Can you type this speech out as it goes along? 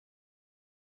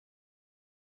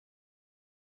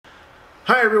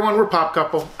Hi everyone, we're Pop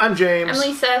Couple. I'm James. I'm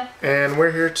Lisa. And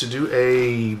we're here to do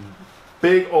a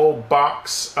big old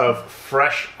box of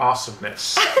fresh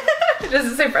awesomeness. Does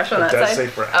it say fresh on that side? It does say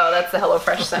fresh. Oh, that's the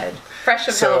HelloFresh side. Fresh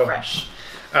of HelloFresh.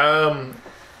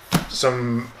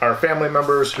 Our family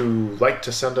members who like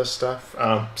to send us stuff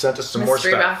sent us some more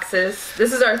stuff. Mystery boxes.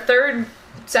 This is our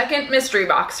second mystery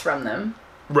box from them.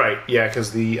 Right, yeah,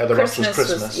 because the other box was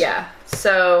Christmas. Yeah,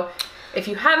 so if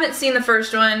you haven't seen the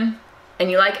first one and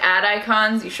you like ad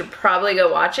icons, you should probably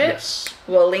go watch it. Yes.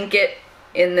 We'll link it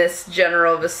in this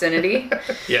general vicinity.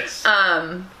 Yes.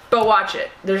 But watch it.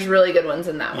 There's really good ones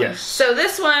in that one. Yes. So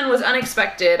this one was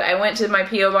unexpected. I went to my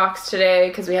P.O. box today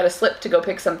because we had a slip to go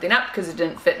pick something up because it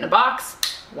didn't fit in a box.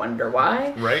 Wonder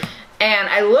why. Right. And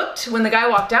I looked when the guy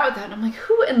walked out with that, and I'm like,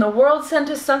 who in the world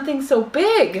sent us something so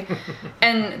big?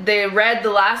 And they read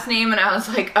the last name, and I was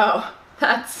like, oh,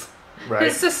 that's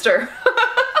his sister.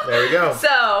 There we go.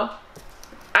 So,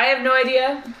 I have no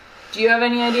idea. Do you have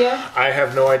any idea? I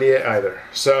have no idea either.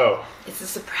 So. It's a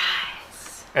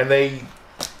surprise. And they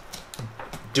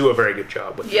do a very good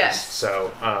job with yes. this.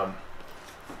 So,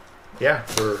 yeah,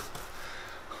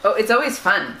 Oh, it's always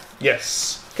fun.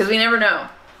 Yes. Because we never know.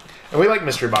 And we like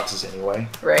mystery boxes anyway.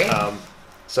 Right.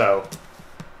 So.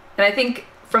 And I think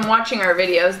from watching our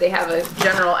videos, they have a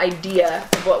general idea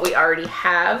of what we already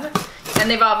have. And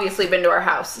they've obviously been to our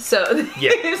house. So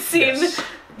they've seen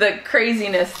the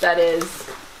craziness that is.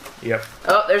 Yep.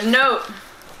 Oh, there's a note.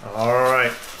 All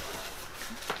right.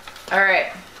 All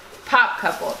right. Pop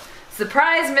Couple.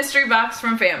 Surprise mystery box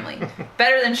from family.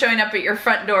 Better than showing up at your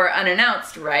front door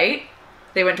unannounced, right?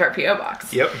 They went to our P.O.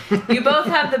 box. Yep. You both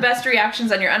have the best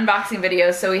reactions on your unboxing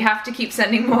videos, so we have to keep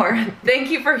sending more. Thank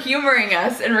you for humoring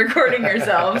us and recording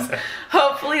yourselves.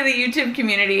 Hopefully the YouTube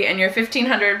community and your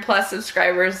 1,500 plus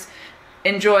subscribers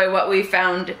enjoy what we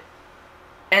found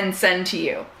and send to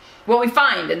you. What we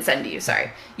find and send to you,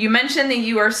 sorry. You mentioned that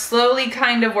you are slowly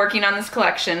kind of working on this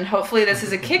collection. Hopefully this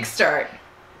is a kickstart.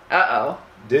 Uh-oh.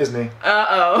 Disney.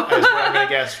 Uh-oh. That's what I'm going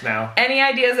to guess now. Any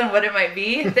ideas on what it might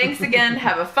be? Thanks again.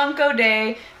 Have a Funko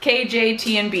day.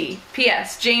 KJTNB.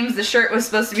 P.S. James, the shirt was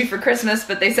supposed to be for Christmas,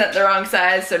 but they sent the wrong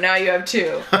size, so now you have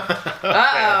two.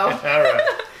 Uh-oh. All right.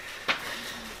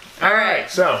 All right.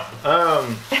 So,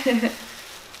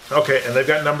 okay, and they've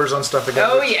got numbers on stuff again.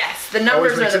 Oh, yes. The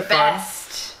numbers are the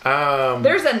best.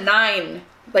 There's a 9.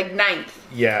 Like 9th.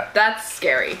 Yeah. That's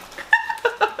scary.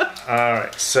 All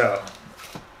right, so.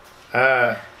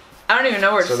 I don't even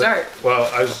know where to start. Well,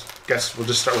 guess we'll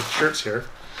just start with shirts here.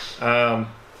 Okay,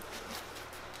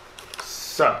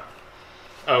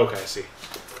 I see.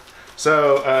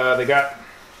 So, they got...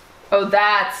 Oh,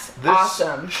 that's this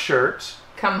awesome. Shirt.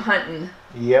 Come hunting.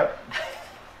 Yep.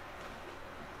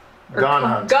 Gone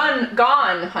hunting.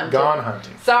 Gone hunting. Gone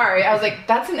hunting. Sorry, I was like,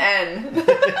 that's an N.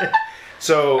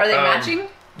 So... Are they matching?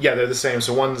 Yeah, they're the same.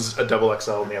 So one's a double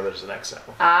XL and the other's an XL.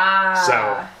 Ah.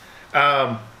 So,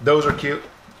 those are cute.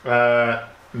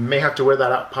 May have to wear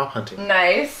that out pop hunting.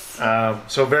 Nice.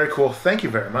 So very cool. Thank you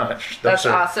very much. That's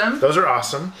awesome. Those are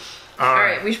awesome. All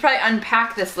right, we should probably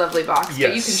unpack this lovely box,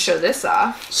 but you can show this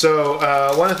off. So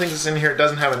one of the things that's in here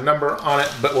doesn't have a number on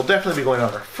it, but will definitely be going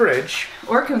on our fridge.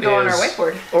 Or it can go on our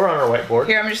whiteboard. Or on our whiteboard.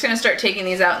 Here, I'm just going to start taking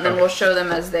these out, and then we'll show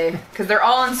them as because they're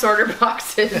all in sorter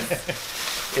boxes.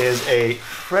 Is a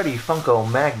Freddy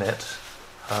Funko magnet.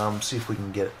 See if we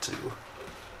can get it to...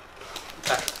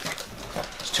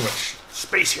 There's too much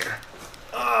space here.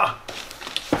 If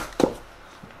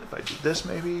I do this,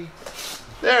 maybe.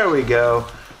 There we go.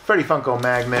 Freddy Funko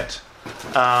magnet.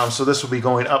 So this will be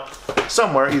going up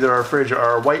somewhere, either our fridge or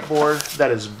our whiteboard.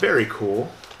 That is very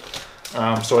cool.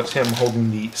 So it's him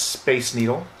holding the Space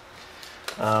Needle.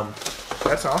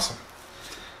 That's awesome.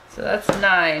 So that's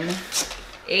 9,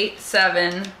 8,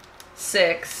 7,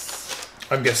 6.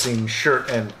 I'm guessing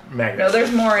shirt and magnet. No,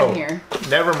 there's more in here.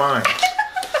 Never mind.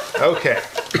 Okay.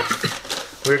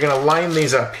 We're going to line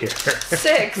these up here.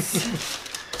 6,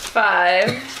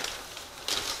 5,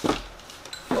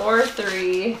 4,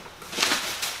 3.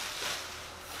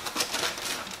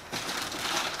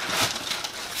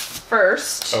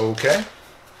 First. Okay.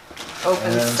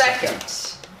 Open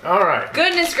second. All right.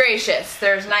 Goodness gracious.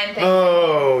 There's 9 things.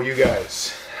 Oh, you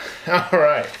guys. All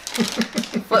right.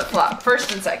 Flip-flop.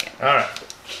 First and second. All right.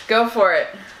 Go for it.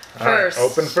 First. Right,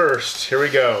 open first. Here we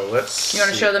go. Let's. You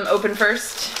want to show them open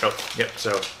first? Oh, yep.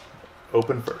 So,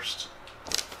 open first.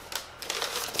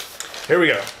 Here we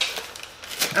go.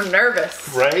 I'm nervous.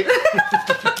 Right?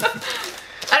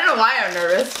 I don't know why I'm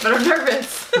nervous, but I'm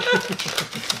nervous.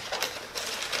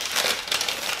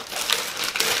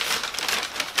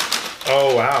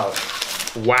 Oh, wow.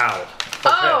 Wow.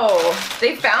 Oh,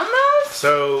 they found those?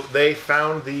 So they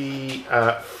found the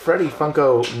Freddy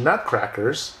Funko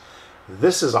Nutcrackers.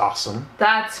 This is awesome.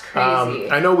 That's crazy.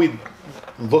 I know we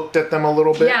looked at them a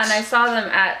little bit. Yeah, and I saw them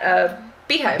at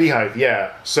Beehive. Beehive,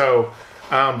 yeah. So,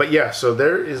 but yeah, so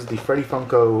there is the Freddy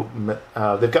Funko.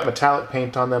 They've got metallic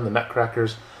paint on them, the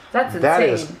Nutcrackers. That's insane. That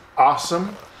is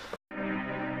awesome.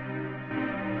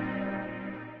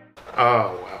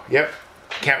 Oh, wow. Yep.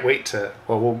 Can't wait to,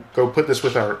 well, we'll go put this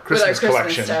with our Christmas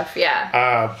collection. Stuff,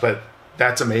 yeah. But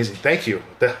that's amazing. Thank you.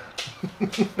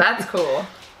 That's cool.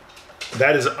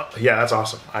 That is, yeah, that's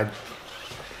awesome. I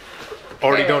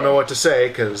already don't know what to say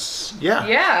because, yeah.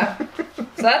 Yeah.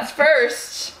 So that's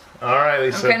first. All right,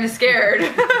 Lisa. I'm kind of scared.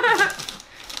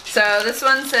 So this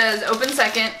one says open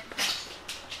second.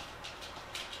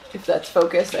 If that's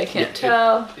focused, I can't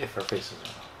tell. If our faces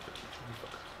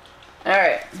are. All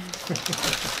right.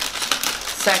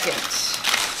 Second.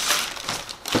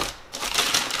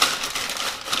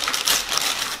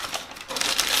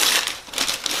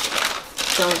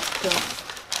 Don't.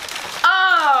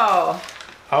 Oh!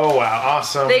 Oh, wow.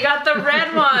 Awesome. They got the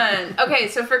red one. Okay,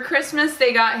 so for Christmas,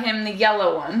 they got him the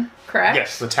yellow one, correct?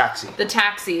 Yes, the taxi. The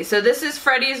taxi. So this is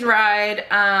Freddy's Ride.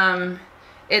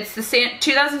 It's the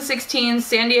 2016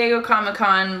 San Diego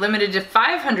Comic-Con, limited to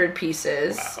 500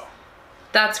 pieces. Wow.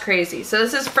 That's crazy. So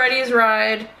this is Freddy's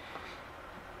Ride.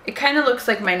 It kind of looks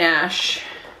like my Nash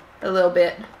a little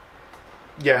bit.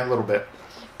 Yeah, a little bit.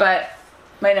 But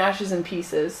my Nash is in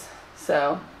pieces,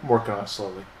 so. I'm working on it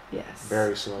slowly. Yes.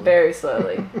 Very slowly. Very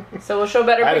slowly. So we'll show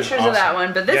better pictures awesome. of that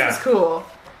one, but this is cool.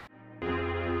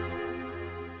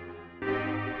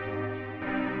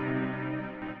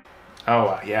 Oh,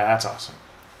 wow. Yeah, that's awesome.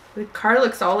 The car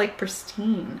looks all like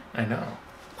pristine. I know.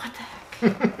 What the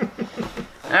heck?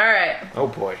 All right. Oh,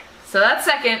 boy. So that's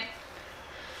second.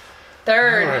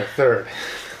 Third. All right, third.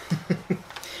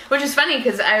 Which is funny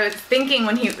because I was thinking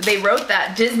when they wrote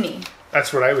that Disney.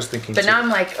 That's what I was thinking But too. now I'm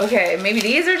like, okay, maybe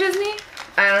these are Disney?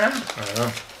 I don't know. I don't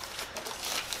know.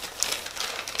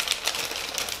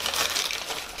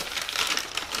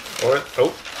 Or,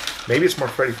 oh, maybe it's more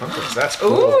Freddy Funkos. That's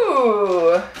cool.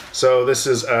 Ooh. So this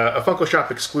is a Funko Shop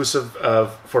exclusive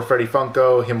for Freddy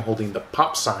Funko, him holding the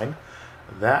pop sign.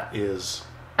 That is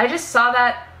I just saw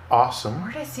that. awesome.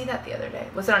 Where did I see that the other day?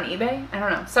 Was it on eBay? I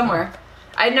don't know. Somewhere.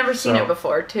 I'd never seen it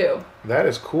before, too. That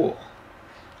is cool.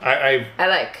 I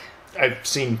like. I've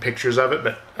seen pictures of it,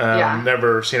 but Yeah.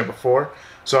 never seen it before.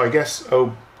 So I guess,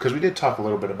 because we did talk a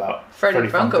little bit about Freddy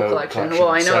Funko collection. Well,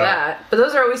 I know that. But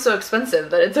those are always so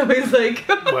expensive that it's always like...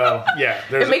 Well, yeah.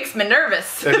 It makes me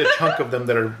nervous. There's a chunk of them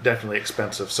that are definitely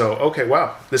expensive. So, okay,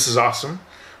 wow. This is awesome.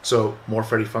 So, more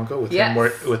Freddy Funko with him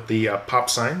with the pop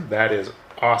sign. That is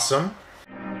awesome.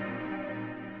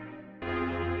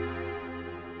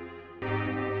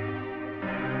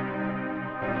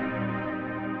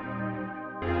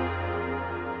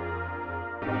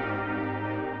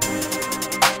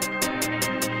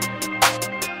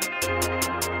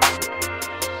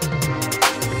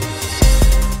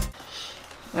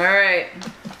 All right.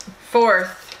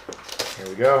 Fourth. Here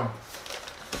we go.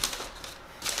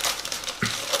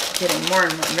 Getting more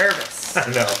and more nervous. I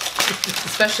know.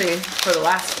 Especially for the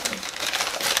last one.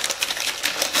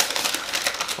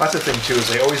 That's the thing, too, is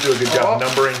they always do a good job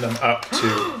numbering them up,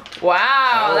 too.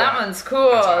 Wow, that one's cool.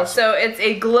 Awesome. So it's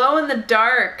a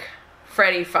glow-in-the-dark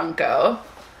Freddy Funko.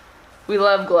 We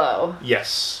love glow.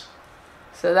 Yes.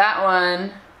 So that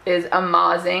one is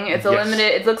amazing. It's a limited,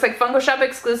 it looks like Funko Shop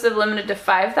exclusive, limited to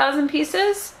 5,000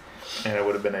 pieces. And it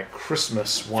would have been a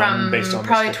Christmas one based on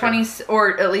probably the sticker. 20,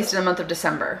 or at least in the month of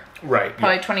December. Right.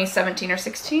 Probably 2017 or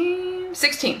 16.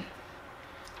 16.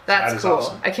 That's That is cool.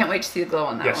 awesome. I can't wait to see the glow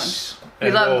on that Yes. one. We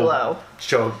And love we'll glow.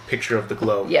 Show a picture of the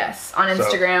glow. Yes, on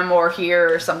Instagram or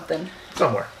here or something.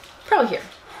 Somewhere. Probably here.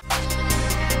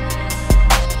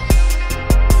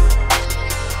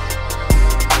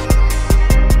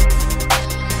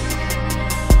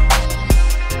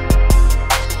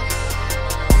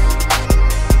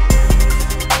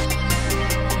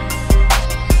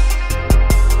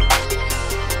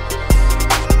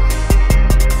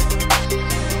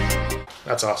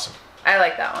 That's awesome. I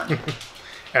like that one.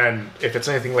 And if it's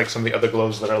anything like some of the other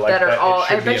glows that are like that are that, all, it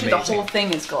should I bet be you the amazing. whole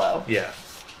thing is glow. Yeah.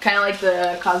 Kind of like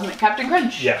the Cosmic Captain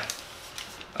Crunch. Yeah.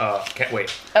 Can't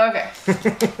wait. Okay.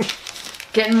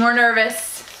 Getting more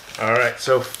nervous. All right,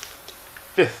 so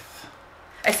fifth.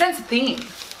 I sense a theme.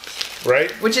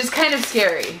 Right? Which is kind of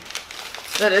scary.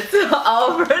 That it's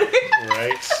all Freddy.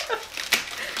 Right.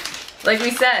 Like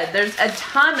we said, there's a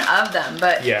ton of them,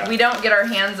 but we don't get our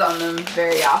hands on them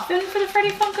very often for the Freddy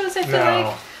Funkos, I feel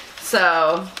like.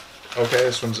 So. Okay,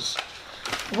 this one's just...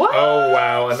 What? Oh,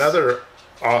 wow. Another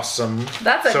awesome.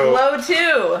 That's a glow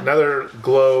too. Another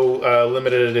glow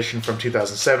limited edition from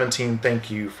 2017. Thank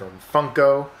you from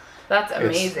Funko. That's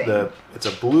amazing. It's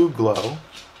a blue glow.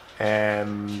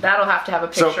 And that'll have to have a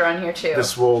picture on here too.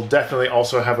 This will definitely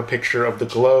also have a picture of the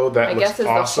glow. That looks awesome.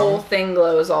 I guess the whole thing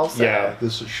glows also. Yeah,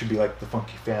 this should be like the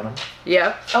Funky Phantom.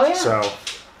 Yep. Oh yeah. So.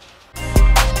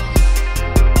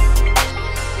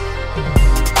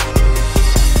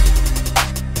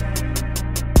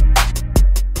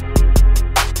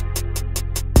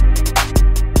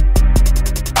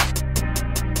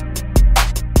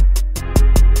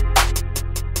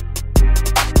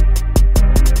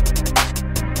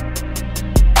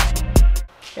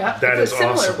 Yeah, that is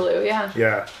similar awesome. Blue, yeah.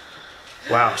 Yeah.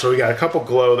 Wow. So we got a couple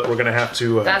glow that we're gonna have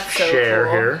to share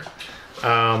cool. here.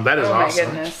 That is awesome. Oh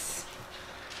my goodness.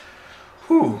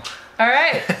 Whew. All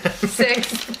right. 6.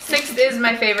 6 is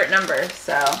my favorite number.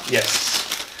 So.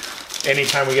 Yes.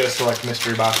 Anytime we get a select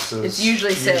mystery boxes, it's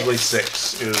usually 6. Usually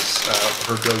 6 is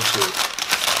her go-to.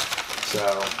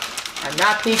 So. I'm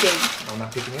not peeking. I'm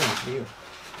not peeking in. It's you.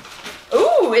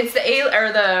 Ooh, it's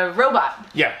the robot.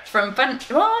 Yeah. From Fun.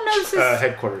 Well, no, this is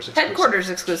Headquarters exclusive. Headquarters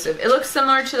exclusive. It looks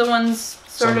similar to the ones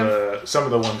some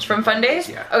of the ones from Fun Days.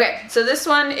 Yeah. Okay, so this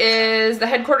one is the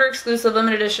Headquarters exclusive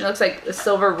limited edition. It looks like a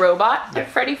silver robot of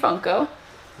Freddy Funko.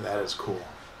 That is cool.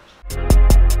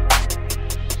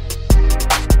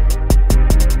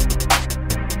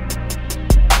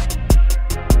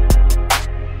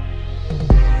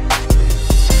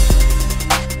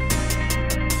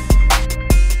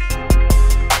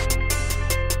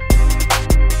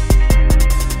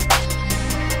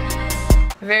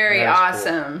 Very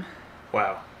awesome. Cool.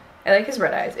 Wow. I like his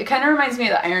red eyes. It kind of reminds me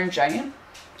of the Iron Giant.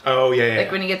 Oh, yeah, yeah.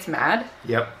 Like when he gets mad.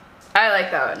 Yep. I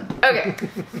like that one. Okay.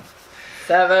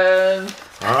 7.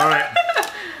 All right.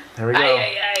 There we go.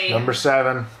 Aye, aye, aye. Number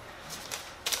 7.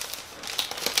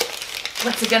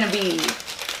 What's it going to be?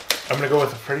 I'm going to go with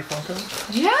the Freddy Funko.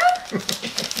 Yeah?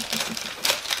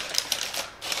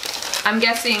 I'm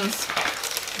guessing...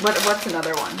 What's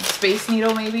another one? Space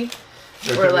Needle, maybe?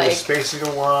 There could be a Space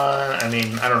Needle one. I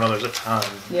mean, I don't know. There's a ton.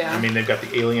 Yeah. I mean, they've got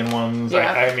the alien ones.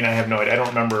 Yeah. I mean, I have no idea. I don't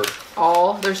remember.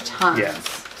 There's tons. Yeah.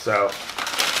 So.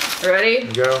 Ready? Here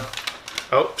we go.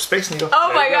 Oh, Space Needle.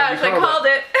 Oh my gosh, I called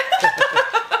it.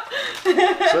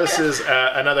 So this is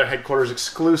another Headquarters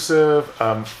exclusive.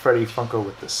 Freddy Funko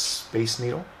with the Space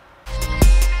Needle.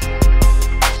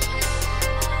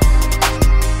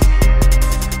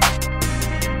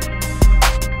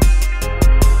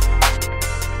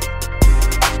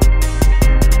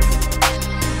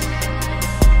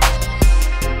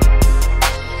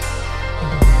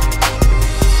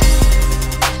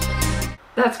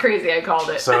 That's crazy, I called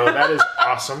it. So that is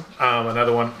awesome.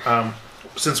 Another one.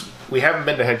 Since we haven't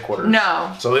been to Headquarters.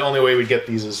 No. So the only way we get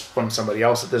these is from somebody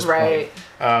else at this point.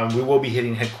 We will be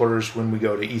hitting Headquarters when we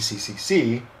go to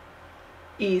ECCC.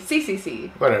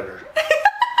 ECCC. Whatever.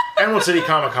 Emerald City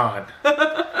Comic Con.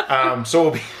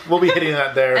 So we'll be hitting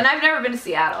that there. And I've never been to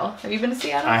Seattle. Have you been to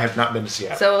Seattle? I have not been to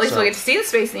Seattle. So at least we'll get to see the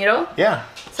Space Needle. Yeah.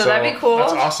 So that'd be cool.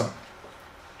 That's awesome.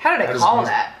 How did I call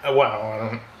that? Wow, I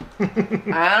don't know.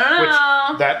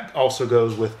 That also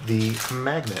goes with the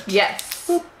magnet. Yes.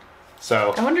 Boop.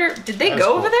 So I wonder, did they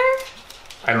go over there?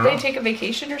 I don't know. Did they take a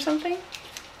vacation or something?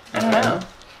 I don't know.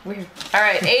 Weird. All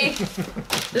right, 8.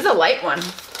 This is a light one.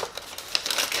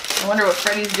 I wonder what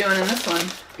Freddy's doing in this one.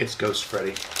 It's Ghost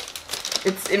Freddy.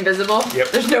 It's invisible? Yep.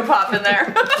 There's no pop in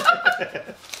there.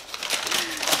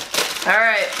 All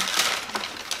right.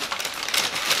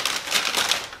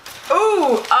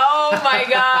 Ooh, oh my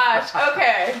gosh.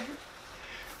 Okay.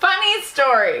 Funny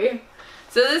story.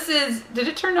 So this is, did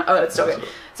it turn on? Oh, it's still good.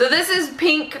 So this is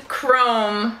pink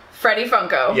chrome Freddy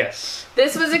Funko. Yes.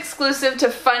 This was exclusive to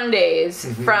Fun Days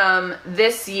from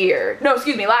this year. No,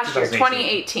 excuse me, last year,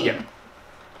 2018. Yeah.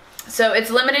 So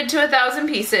it's limited to 1,000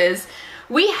 pieces.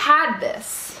 We had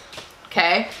this,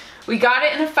 okay? We got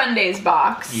it in a Fun Days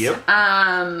box. Yep.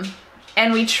 And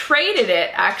we traded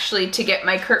it actually to get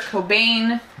my Kurt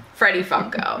Cobain Freddy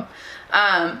Funko.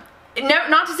 No,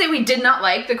 not to say we did not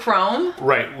like the chrome,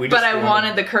 right? But I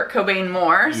wanted the Kurt Cobain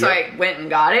more, so I went and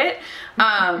got it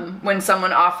when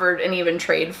someone offered an even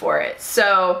trade for it.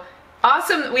 So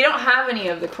awesome! We don't have any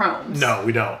of the chromes. No,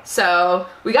 we don't. So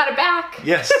we got it back.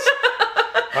 Yes.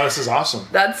 Oh, this is awesome.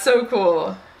 That's so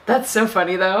cool. That's so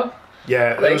funny though.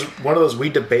 Yeah, it was one of those we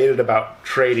debated about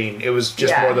trading. It was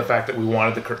just more the fact that we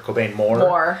wanted the Kurt Cobain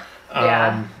more.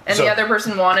 Yeah. And the other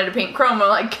person wanted a pink chrome. I'm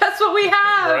like, guess what we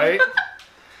have? Right?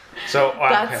 So wow,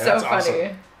 that's so funny.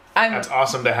 Awesome. That's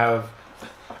awesome to have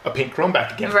a pink chrome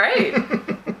back again. Right.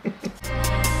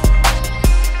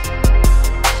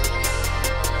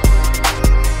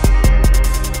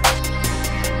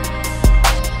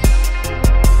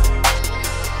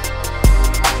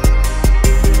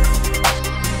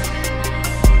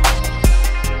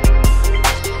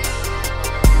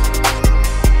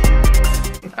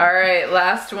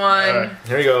 last one. All right,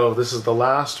 here you go. This is the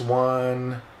last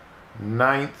one.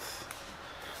 9th.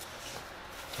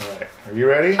 All right, are you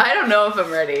ready? I don't know if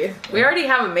I'm ready. We already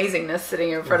have amazingness sitting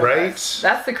in front of us.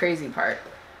 That's the crazy part.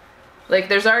 Like,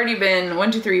 there's already been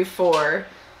 1, 2, 3, 4,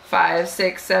 5,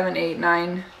 6, 7, 8,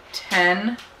 9,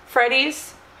 10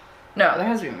 Freddies. No, there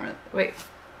has to be more. Wait.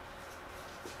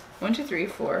 1, 2, 3,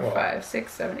 4, 5,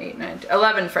 6, 7, 8, 9, 10,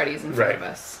 11 Freddies in front of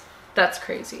us. That's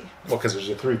crazy. Well, because there's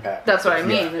a 3-pack. That's what I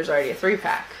mean. Yeah. There's already a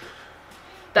 3-pack.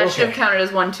 That should have counted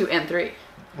as 1, 2, and 3.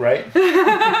 Right? All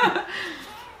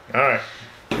right.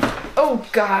 Oh,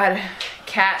 God.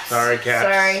 Cats. Sorry, cats.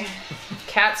 Sorry.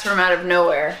 Cats from out of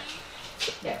nowhere.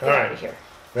 Yeah, get out of here.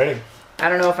 Ready? I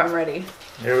don't know if I'm ready.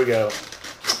 Here we go.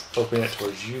 Open it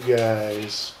towards you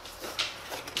guys.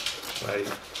 Right.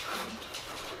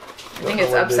 I think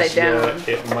it's upside down.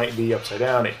 It might be upside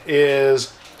down. It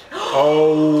is.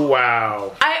 Oh,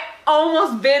 wow. I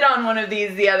almost bid on one of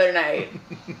these the other night.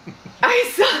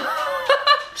 I saw.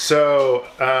 So,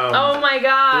 oh my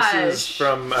gosh. This is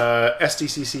from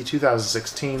SDCC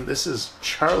 2016. This is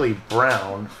Charlie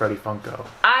Brown Freddy Funko.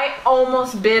 I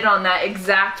almost bid on that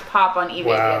exact pop on eBay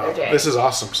the other day. This is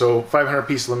awesome. So 500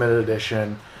 piece limited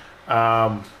edition. Come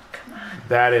on.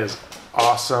 That is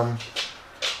awesome.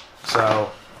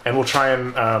 So, and we'll try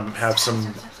and have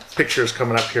some pictures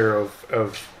coming up here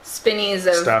of spinnies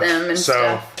of stuff. them and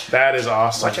stuff. So that is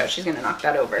awesome. Watch out, she's gonna knock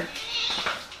that over.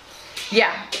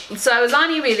 Yeah, so I was on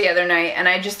eBay the other night and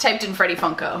I just typed in Freddy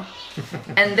Funko.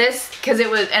 And this, because it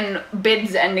was, and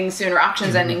bids ending soon or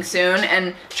auctions ending soon,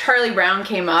 and Charlie Brown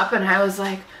came up and I was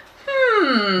like,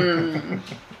 And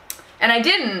I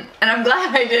didn't, and I'm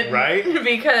glad I didn't. Right?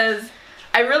 Because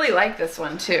I really like this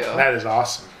one too. That is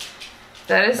awesome.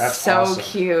 That's so awesome.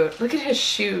 Cute. Look at his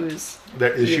shoes.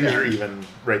 The shoes are even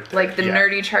right there. Like the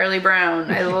nerdy Charlie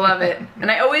Brown. I love it. And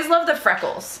I always love the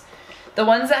freckles. The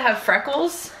ones that have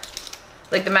freckles,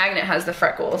 like the magnet has the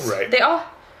freckles. Right. They all,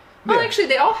 well, actually,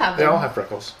 they all have them. They all have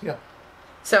freckles, yeah.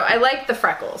 So I like the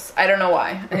freckles. I don't know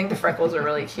why. I think the freckles are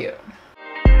really cute.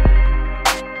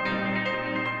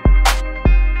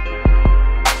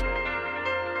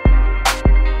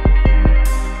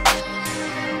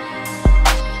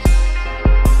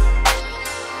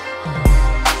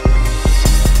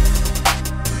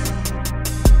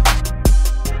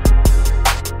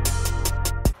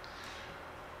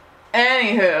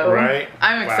 Anywho, right?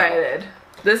 I'm excited.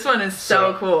 This one is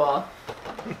so cool.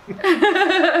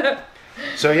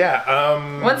 So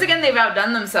yeah, once again they've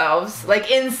outdone themselves, like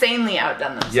insanely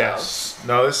outdone themselves. Yes.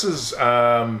 No, this is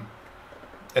an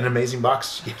amazing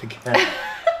box yet again.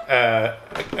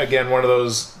 Again, one of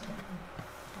those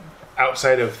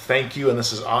outside of thank you and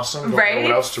this is awesome. Don't know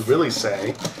what else to really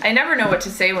say. I never know what to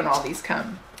say when all these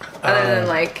come, other than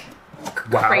like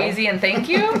crazy and thank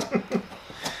you.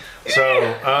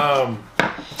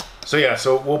 So yeah,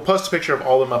 so we'll post a picture of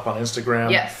all of them up on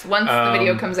Instagram. Yes, once the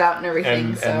video comes out and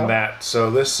everything. So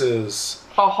this is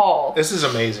a haul. This is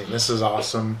amazing. This is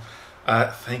awesome.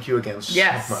 Thank you again so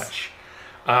much.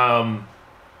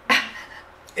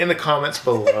 In the comments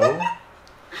below,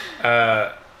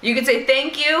 you could say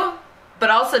thank you, but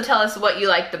also tell us what you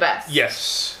like the best.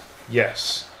 Yes,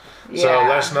 yes. Yeah. So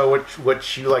let us know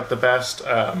which you like the best.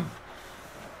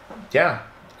 Yeah,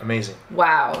 amazing.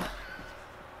 Wow.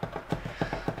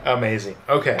 Amazing.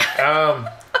 Okay.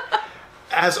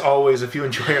 As always, if you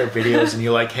enjoy our videos and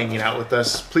you like hanging out with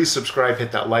us, please subscribe,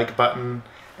 hit that like button,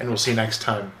 and we'll see you next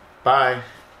time. Bye.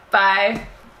 Bye.